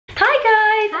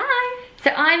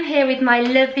I'm here with my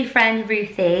lovely friend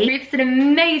Ruthie. Ruth's an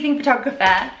amazing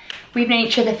photographer. We've known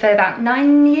each other for about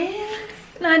 9 years.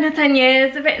 9 or 10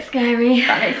 years, a bit scary.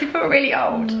 That makes you feel really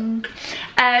old.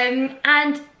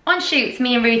 And on shoots,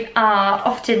 me and Ruth are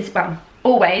often, well,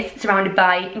 always surrounded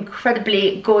by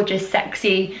incredibly gorgeous,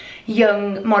 sexy,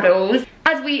 young models.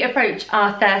 As we approach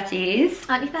our 30s.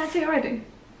 Aren't you 30 already?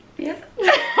 Yeah.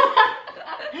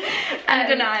 In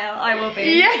denial, I will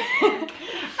be.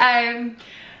 Yeah.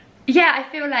 Yeah,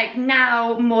 I feel like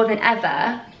now more than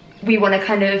ever, we want to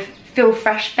kind of feel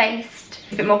fresh-faced,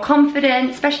 a bit more confident,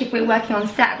 especially if we're working on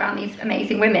set around these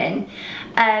amazing women.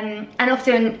 And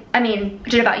often, I mean, I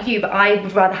don't know about you, but I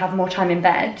would rather have more time in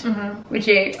bed. Would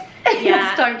you?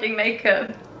 Yeah. Time doing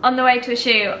makeup. On the way to a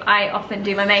shoot, I often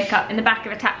do my makeup in the back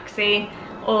of a taxi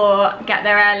or get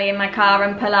there early in my car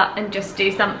and pull up and just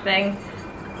do something.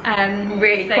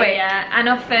 Really quick. Yeah, and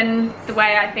often the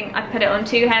way I think I put it on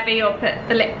too heavy or put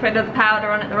the liquid or the powder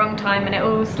on at the wrong time and it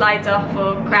all slides off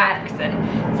or cracks.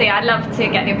 And so yeah, I'd love to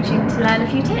get the opportunity to learn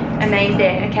a few tips.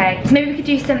 Amazing, okay. So maybe we could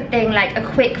do something like a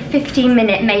quick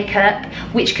 15-minute makeup,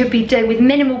 which could be done with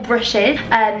minimal brushes,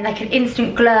 like an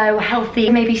instant glow, healthy,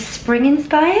 maybe spring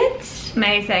inspired.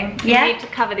 Amazing. Yeah. You need to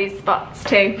cover these spots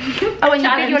too. Oh, and you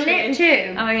bit your lip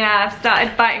too? Oh yeah, I've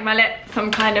started biting my lip, some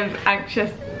kind of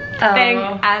anxious thing,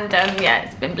 and yeah,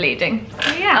 it's been bleeding.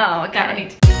 So yeah. Oh, okay.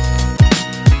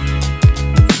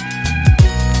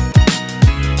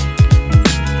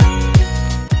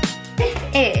 This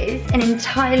is an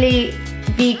entirely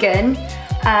vegan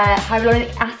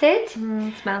hyaluronic acid.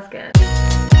 Smells good.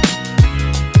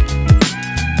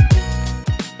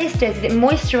 This does is it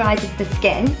moisturises the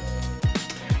skin,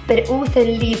 but it also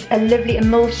leaves a lovely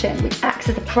emulsion which acts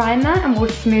as a primer and will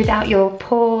smooth out your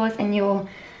pores and your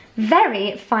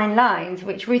very fine lines,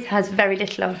 which Ruth has very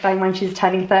little of by when she's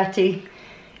turning 30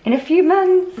 in a few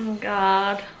months. Oh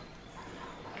God.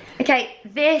 Okay,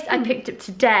 this I picked up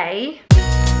today.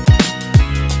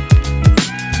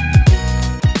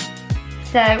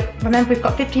 So remember, we've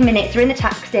got 15 minutes, we're in the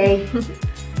taxi.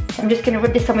 So I'm just gonna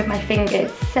rub this on with my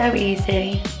fingers, so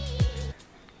easy.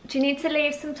 Do you need to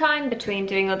leave some time between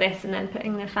doing all this and then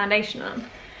putting the foundation on?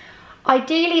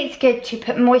 Ideally, it's good to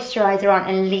put moisturiser on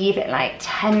and leave it like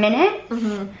 10 minutes,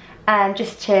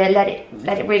 just to let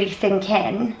it really sink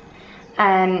in.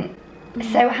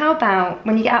 So how about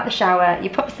when you get out of the shower, you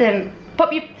pop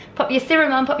your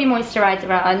serum on, pop your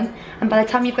moisturiser on, and by the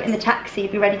time you've got in the taxi,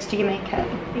 you'll be ready to do your makeup.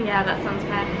 Yeah, that sounds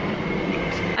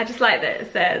perfect. I just like that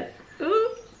it says,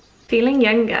 ooh, feeling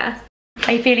younger.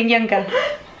 Are you feeling younger?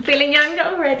 Feeling younger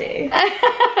already.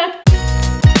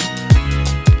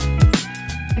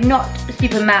 Not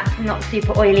super matte, not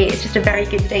super oily, it's just a very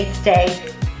good day to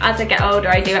day. As I get older,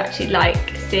 I do actually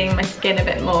like seeing my skin a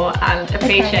bit more and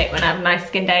appreciate when I have nice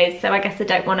skin days, so I guess I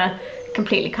don't want to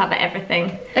completely cover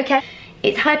everything. Okay.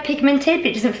 It's high pigmented, but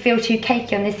it doesn't feel too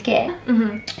cakey on the skin.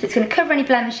 So it's going to cover any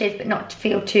blemishes, but not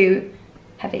feel too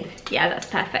heavy. Yeah, that's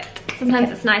perfect.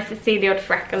 Sometimes it's nice to see the odd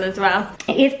freckle as well.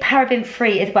 It is paraben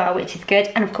free as well, which is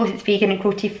good, and of course it's vegan and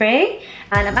cruelty free.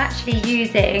 And I'm actually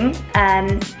using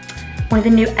one of the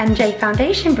new MJ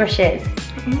foundation brushes.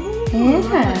 Ooh, yeah.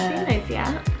 I haven't seen those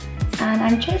yet. And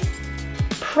I'm just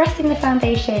pressing the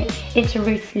foundation into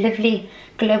Ruth's lovely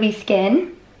glowy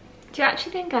skin. Do you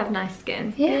actually think I have nice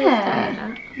skin?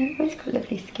 Yeah. Everybody's got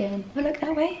lovely skin. Oh, look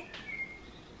that way.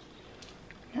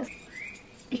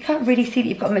 You can't really see that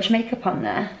you've got much makeup on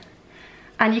there.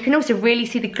 And you can also really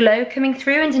see the glow coming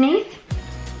through underneath.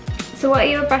 So what are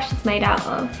your brushes made out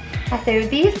of? So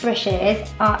these brushes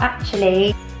are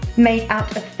actually made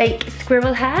out of fake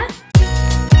squirrel hair.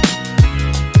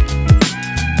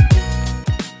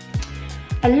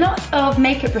 A lot of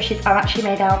makeup brushes are actually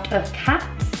made out of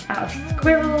cats, out of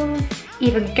squirrels,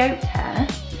 even goat hair.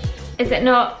 Is it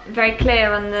not very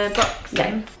clear on the box?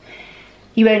 No.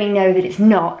 You only know that it's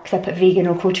not because I put vegan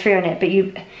or cruelty free on it, but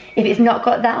if it's not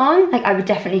got that on, like, I would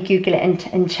definitely Google it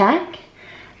and check.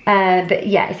 But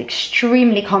yeah, it's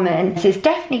extremely common. So it's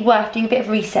definitely worth doing a bit of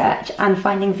research and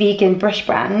finding vegan brush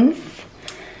brands.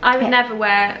 I would never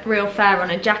wear real fur on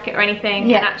a jacket or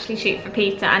anything and actually shoot for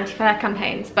PETA anti-fur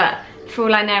campaigns, but for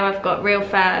all I know, I've got real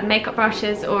fur makeup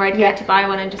brushes, or I'd go to buy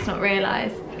one and just not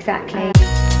realise. Exactly.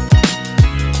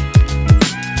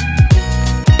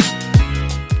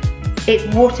 It's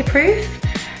waterproof,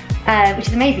 which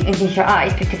is amazing underneath your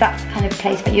eyes because that's the kind of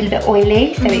place where you're a little bit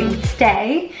oily, so it would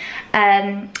stay.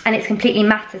 And it's completely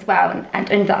matte as well,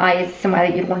 and under the eye is somewhere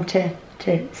that you'd want to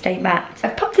stay matte.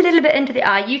 I've popped a little bit under the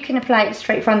eye. You can apply it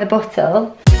straight from the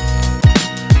bottle.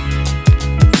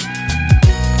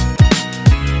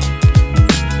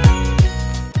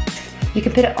 You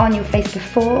can put it on your face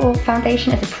before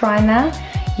foundation as a primer.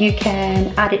 You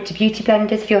can add it to beauty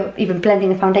blenders if you're even blending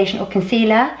the foundation or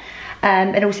concealer,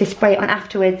 and also spray it on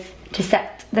afterwards to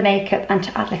set the makeup and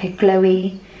to add like a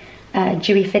glowy,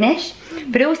 dewy finish.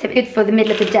 But also good for the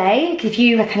middle of the day, because if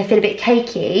you kind of feel a bit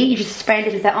cakey, you just spray a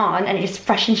little bit on and it just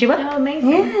freshens you up. Oh,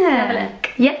 amazing. Yeah. Have a look.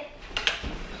 Yeah.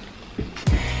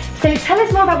 So tell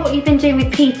us more about what you've been doing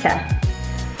with PETA.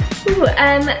 Ooh,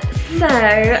 so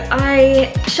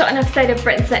I shot an episode of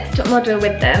Britain's Next Top Model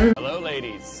with them. Hello,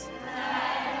 ladies.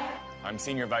 I'm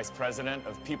Senior Vice President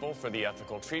of People for the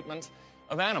Ethical Treatment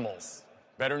of Animals,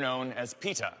 better known as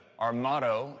PETA. Our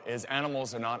motto is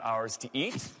animals are not ours to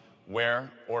eat,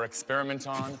 wear, or experiment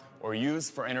on, or use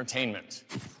for entertainment.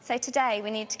 So today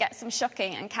we need to get some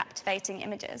shocking and captivating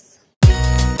images.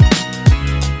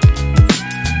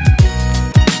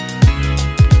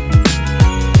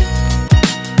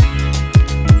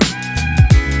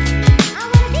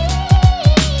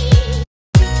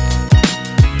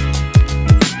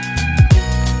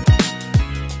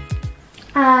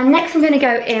 Next I'm going to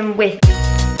go in with, so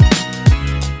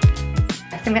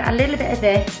I'm going to add a little bit of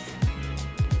this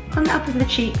on the uppers of the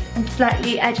cheeks and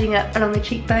slightly edging up along the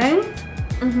cheekbone.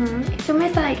 It's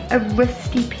almost like a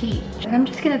rusty peach, and I'm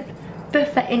just going to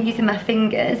buff that in using my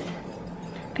fingers,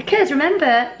 because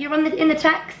remember, you're in the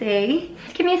taxi.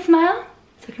 Just give me a smile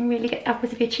so I can really get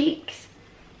uppers of your cheeks.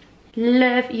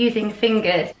 Love using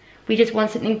fingers. We just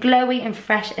want something glowy and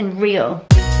fresh and real.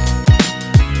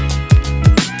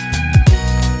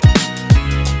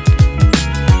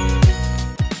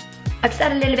 I've just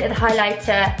added a little bit of the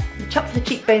highlighter on the tops of the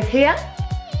cheekbones here,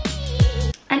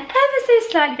 and ever so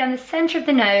slightly down the centre of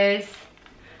the nose,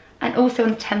 and also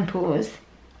on the temples,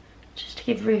 just to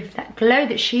give Ruth that glow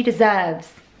that she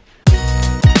deserves. I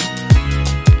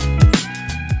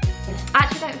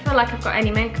actually don't feel like I've got any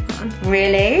makeup on.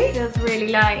 Really? It feels really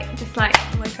light, just like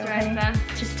moisturiser.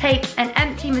 Just take an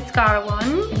empty mascara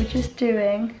wand. We're just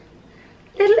doing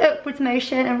a little upwards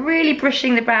motion and really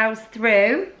brushing the brows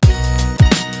through.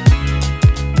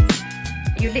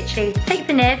 You literally take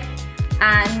the nib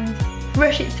and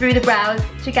brush it through the brows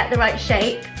to get the right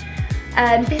shape.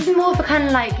 This is more for kind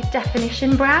of like a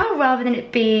definition brow rather than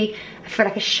it be for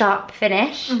like a sharp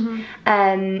finish.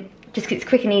 Just because it's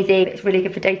quick and easy, but it's really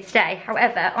good for day to day.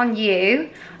 However, on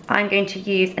you, I'm going to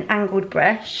use an angled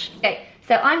brush. Okay,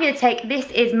 so I'm going to take, this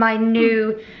is my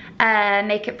new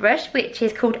makeup brush, which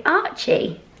is called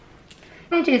Archie.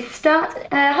 What I'm going to do is start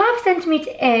 ½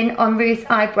 centimetre in on Ruth's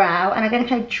eyebrow, and I'm going to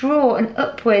kind of draw an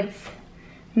upwards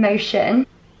motion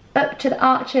up to the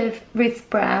arch of Ruth's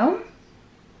brow,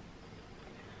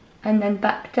 and then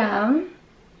back down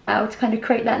to kind of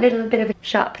create that little bit of a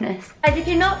sharpness. Guys, if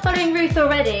you're not following Ruth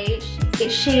already,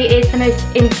 she is the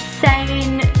most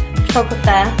insane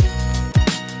photographer.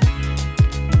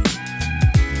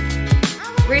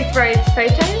 Ruth Rose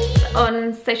photos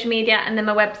on social media, and then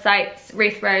my website's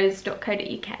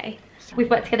ruthrose.co.uk. We've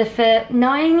worked together for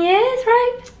 9 years,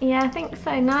 right? Yeah, I think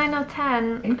so, 9 or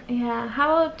 10. Yeah,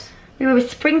 how old? We were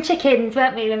spring chickens,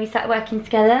 weren't we, when we started working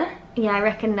together? Yeah, I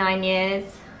reckon 9 years.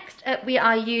 Next up, we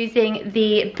are using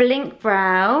the Blink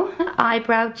Brow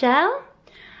eyebrow gel,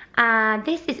 and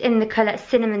this is in the colour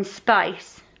Cinnamon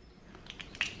Spice.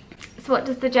 So what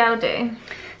does the gel do?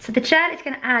 So the gel is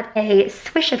going to add a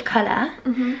swish of colour,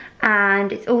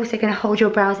 and it's also going to hold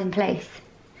your brows in place.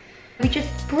 We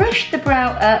just brush the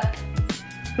brow up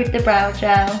with the brow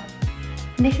gel,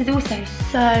 and this is also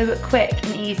so quick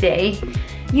and easy.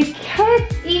 You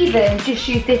could even just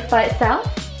use this by itself.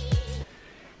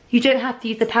 You don't have to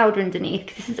use the powder underneath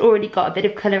because this has already got a bit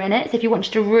of colour in it. So if you want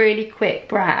just a really quick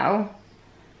brow,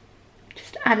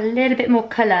 just add a little bit more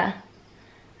colour,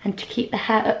 and to keep the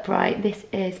hair upright, this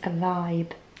is a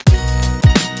vibe.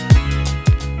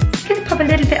 I'm going to pop a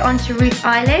little bit onto Ruth's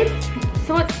eyelids.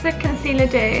 So what does the concealer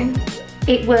do?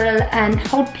 It will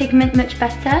hold pigment much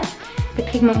better. The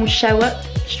pigment will show up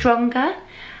stronger,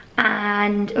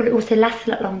 and it will also last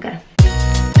a lot longer.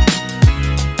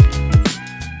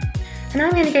 And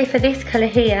I'm going to go for this colour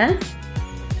here.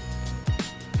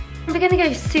 We're going to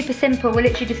go super simple. We're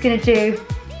literally just going to do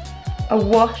a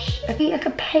wash, I think like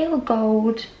a pale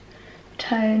gold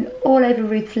tone all over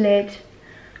Ruth's lid,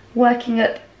 working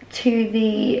up to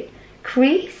the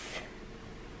crease.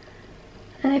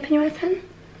 And open your eyes, hun.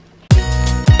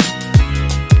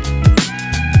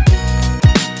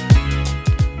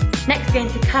 Next we're going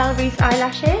to curl Ruth's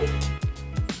eyelashes.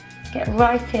 Get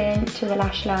right into the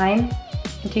lash line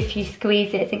and do a few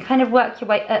squeezes and kind of work your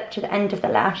way up to the end of the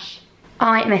lash.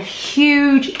 I am a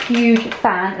huge, huge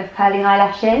fan of curling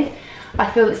eyelashes.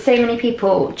 I feel that so many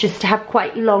people just have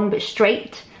quite long but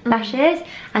straight lashes,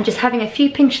 and just having a few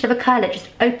pinches of a curler just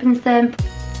opens them.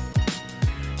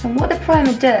 And what the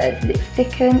primer does is it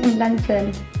thickens and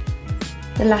lengthens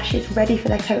the lashes ready for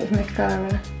their coat of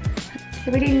mascara.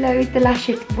 So really load the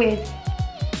lashes with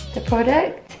the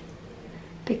product,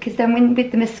 because then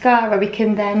with the mascara we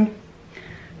can then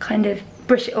kind of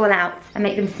brush it all out and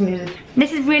make them smooth. And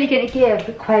this is really going to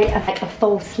give quite a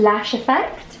false lash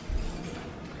effect.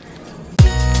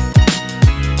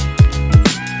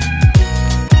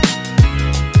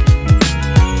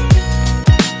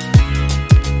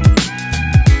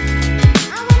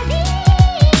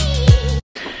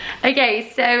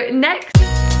 Okay, so next,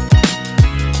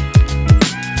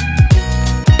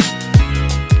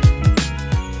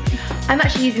 I'm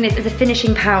actually using this as a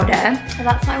finishing powder. So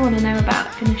that's what I want to know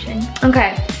about finishing.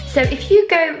 Okay, so if you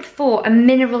go for a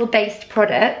mineral based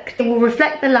product, it will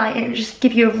reflect the light and it'll just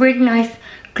give you a really nice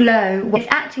glow. It's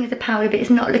acting as a powder but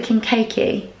it's not looking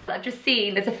cakey. I've just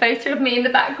seen there's a photo of me in the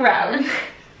background.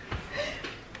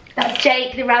 That's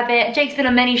Jake the rabbit. Jake's been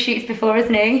on many shoots before,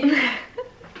 hasn't he?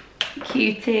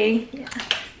 Cutie. Yeah.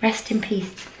 Rest in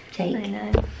peace, Jake. I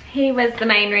know. He was the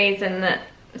main reason that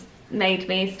made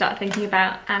me start thinking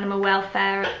about animal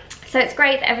welfare. So it's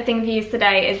great that everything we've used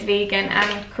today is vegan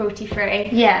and cruelty free.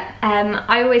 Yeah.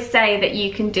 I always say that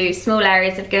you can do small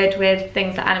areas of good with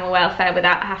things like animal welfare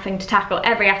without having to tackle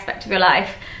every aspect of your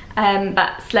life.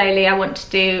 But slowly I want to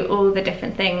do all the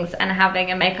different things, and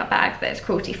having a makeup bag that is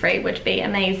cruelty free would be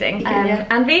amazing.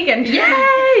 And vegan.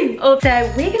 Yay!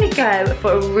 Also, we're gonna go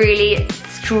for a really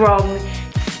strong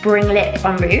spring lip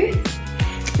on Ruth.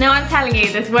 Now I'm telling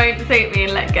you, this won't suit me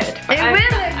and look good. It will look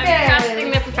good. I'm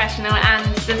trusting the professional,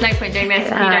 and there's no point doing this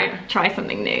if you don't try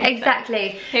something new.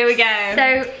 Exactly. So, here we go.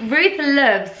 So Ruth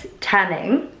loves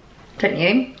tanning, don't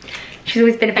you? She's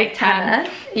always been a big tanner.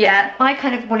 Yeah. I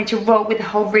kind of wanted to roll with the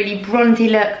whole really bronzy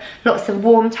look, lots of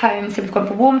warm tones. So we've gone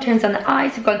for warm tones on the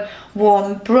eyes, we've gone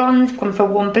warm bronze, we've gone for a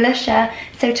warm blusher.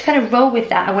 So to kind of roll with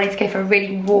that, I wanted to go for a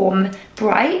really warm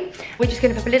bright. We're just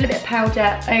going to put a little bit of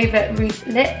powder over Ruth's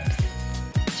lips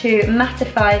to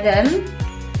mattify them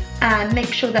and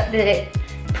make sure that the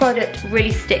product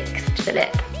really sticks to the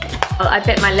lip. Well, I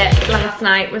bit my lip last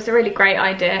night. It was a really great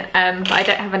idea, but I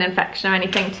don't have an infection or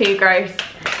anything too gross.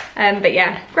 But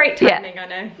yeah, great timing, I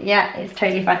know. Yeah, it's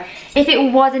totally fine. If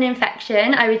it was an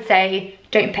infection, I would say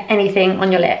don't put anything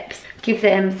on your lips. Give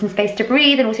them some space to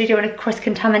breathe, and also you don't want to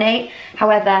cross-contaminate.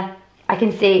 However, I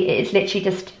can see it's literally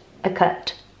just a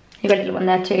cut. You've got a little one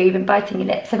there too. You've been biting your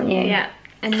lips, haven't you? Yeah.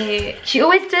 She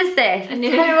always does this. A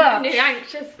new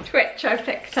anxious twitch I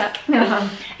picked up.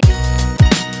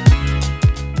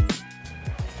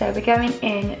 So we're going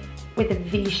in with a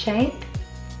V shape.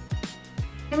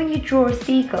 And when you draw a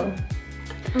seagull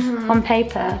on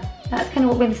paper, that's kind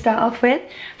of what we're going to start off with.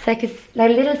 So like a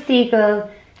little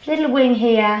seagull, little wing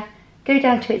here, go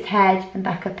down to its head and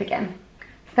back up again.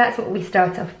 So that's what we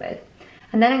start off with.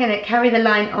 And then I'm going to carry the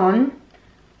line on,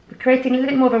 creating a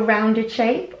little bit more of a rounded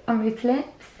shape on Ruth's lips.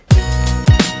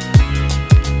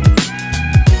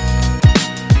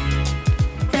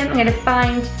 Then I'm going to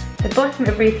find the bottom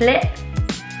of Ruth's lip.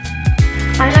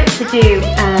 I like to do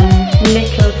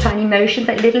little tiny motions,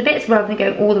 like little bits, rather than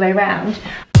going all the way around.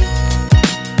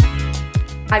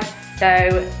 I'm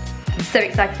so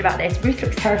excited about this. Ruth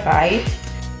looks terrified.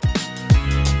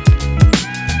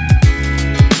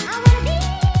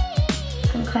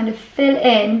 I'm kind of fill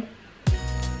in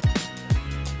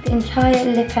the entire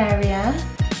lip area.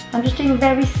 I'm just doing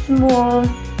very small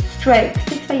strokes.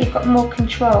 This way you've got more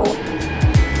control.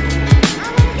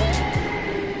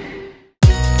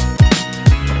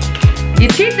 Your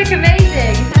teeth look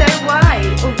amazing.